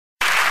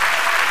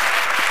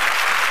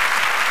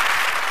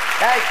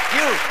Thank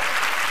you.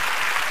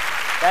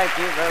 Thank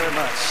you very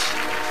much.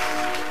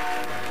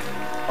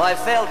 Well, I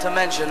failed to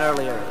mention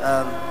earlier,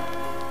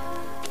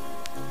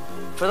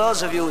 for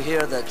those of you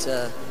here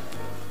that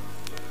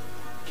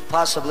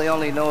possibly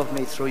only know of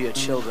me through your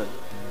children,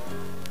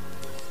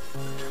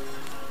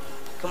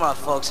 come on,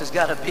 folks, there's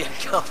got to be a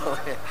couple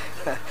here.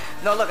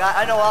 No, look,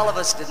 I know all of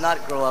us did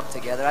not grow up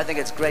together. I think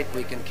it's great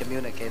we can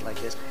communicate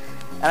like this.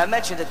 And I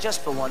mentioned it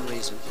just for one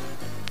reason.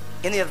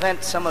 In the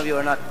event some of you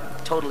are not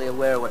totally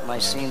aware what my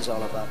scene's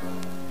all about,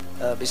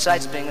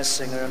 besides being a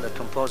singer and a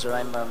composer,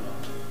 I'm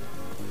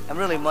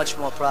really much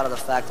more proud of the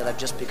fact that I've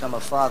just become a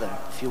father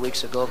a few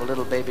weeks ago of a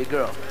little baby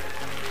girl.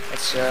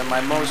 It's my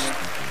most...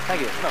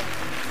 Thank you. No.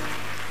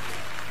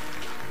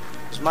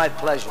 It's my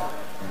pleasure,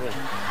 really.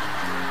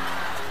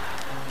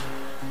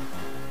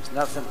 There's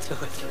nothing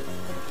to it.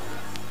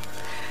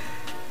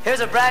 Here's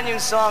a brand new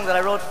song that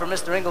I wrote for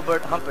Mr.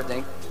 Engelbert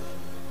Humperdinck.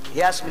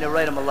 He asked me to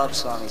write him a love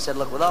song. He said,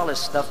 look, with all this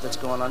stuff that's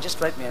going on,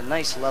 just write me a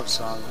nice love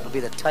song. It'll be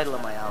the title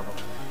of my album.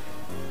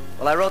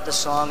 Well, I wrote the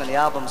song, and the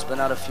album's been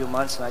out a few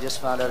months, and I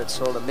just found out it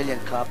sold 1 million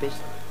copies.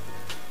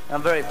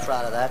 I'm very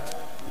proud of that.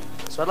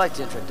 So I'd like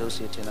to introduce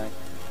you tonight.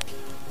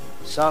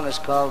 The song is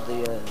called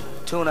the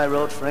tune I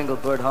wrote for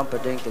Engelbert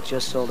Humperdinck that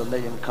just sold 1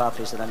 million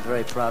copies that I'm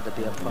very proud to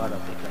be a part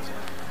of because of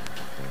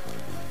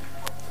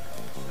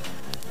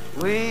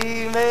it.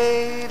 We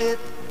made it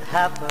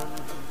happen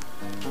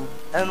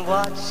and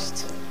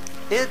watched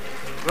it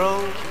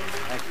grow.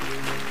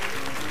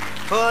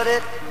 Put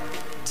it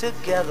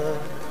together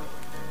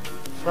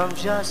from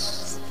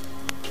just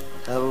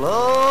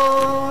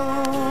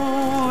hello.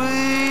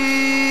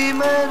 We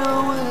made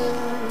a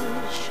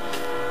wish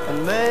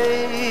and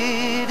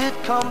made it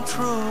come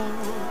true.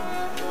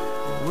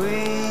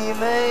 We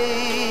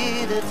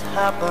made it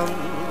happen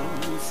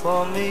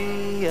for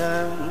me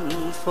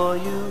and for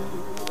you.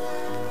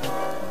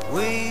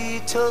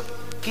 We took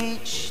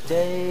each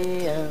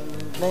day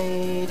and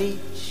made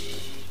each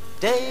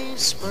day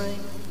spring.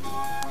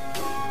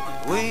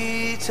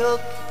 We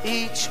took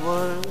each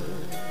word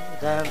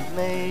and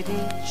made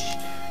each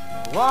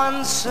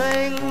one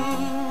sing.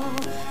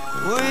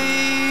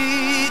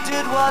 We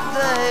did what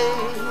they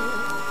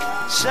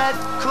said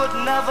could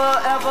never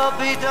ever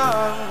be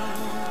done.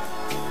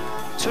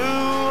 Two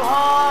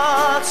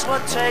hearts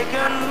were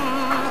taken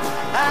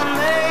and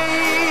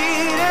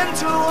made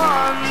into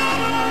one.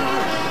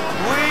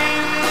 We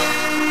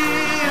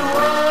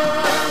were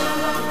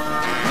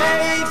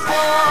made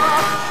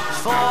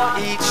for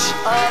each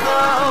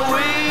other.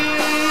 We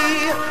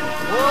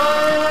were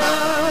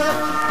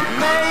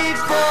made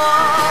for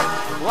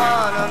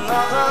one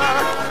another.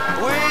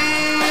 We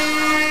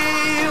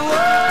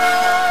were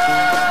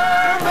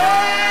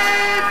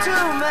made to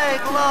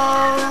make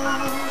love.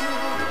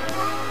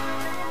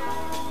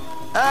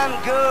 And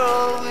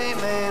girl, we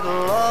made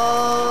love.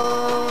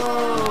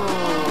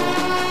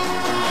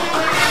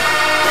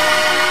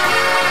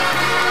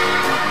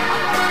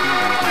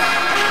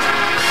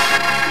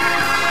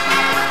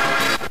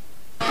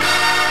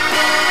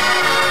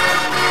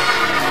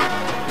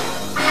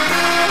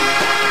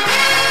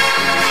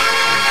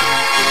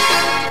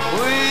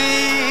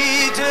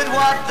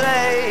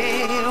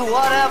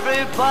 What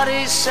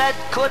everybody said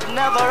could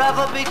never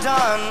ever be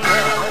done.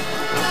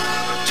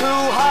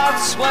 Two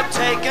hearts were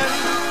taken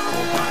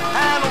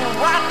and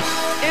wrapped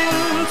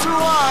into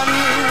one.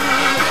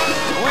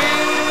 We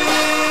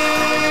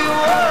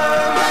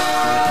were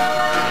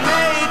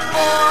made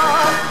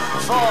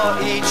for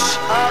each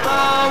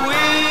other.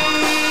 We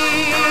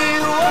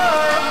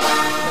were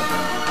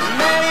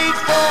made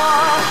for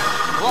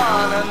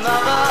one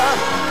another.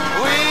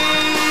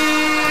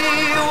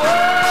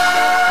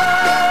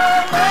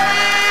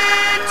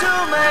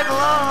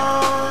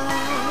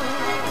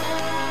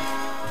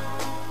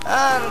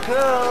 And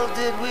girl,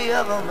 did we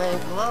ever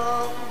make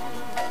love?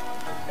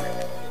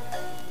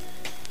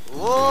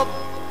 Oh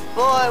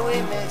boy,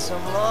 we made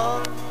some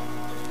love.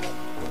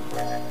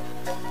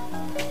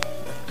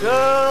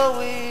 Girl,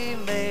 we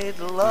made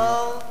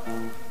love.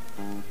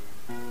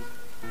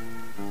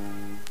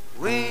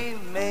 We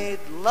made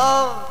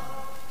love,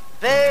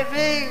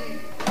 baby.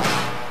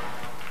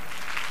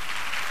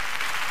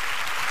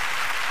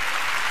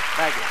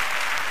 Thank you.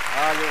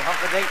 All you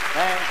Humperdinck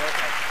fans,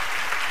 okay.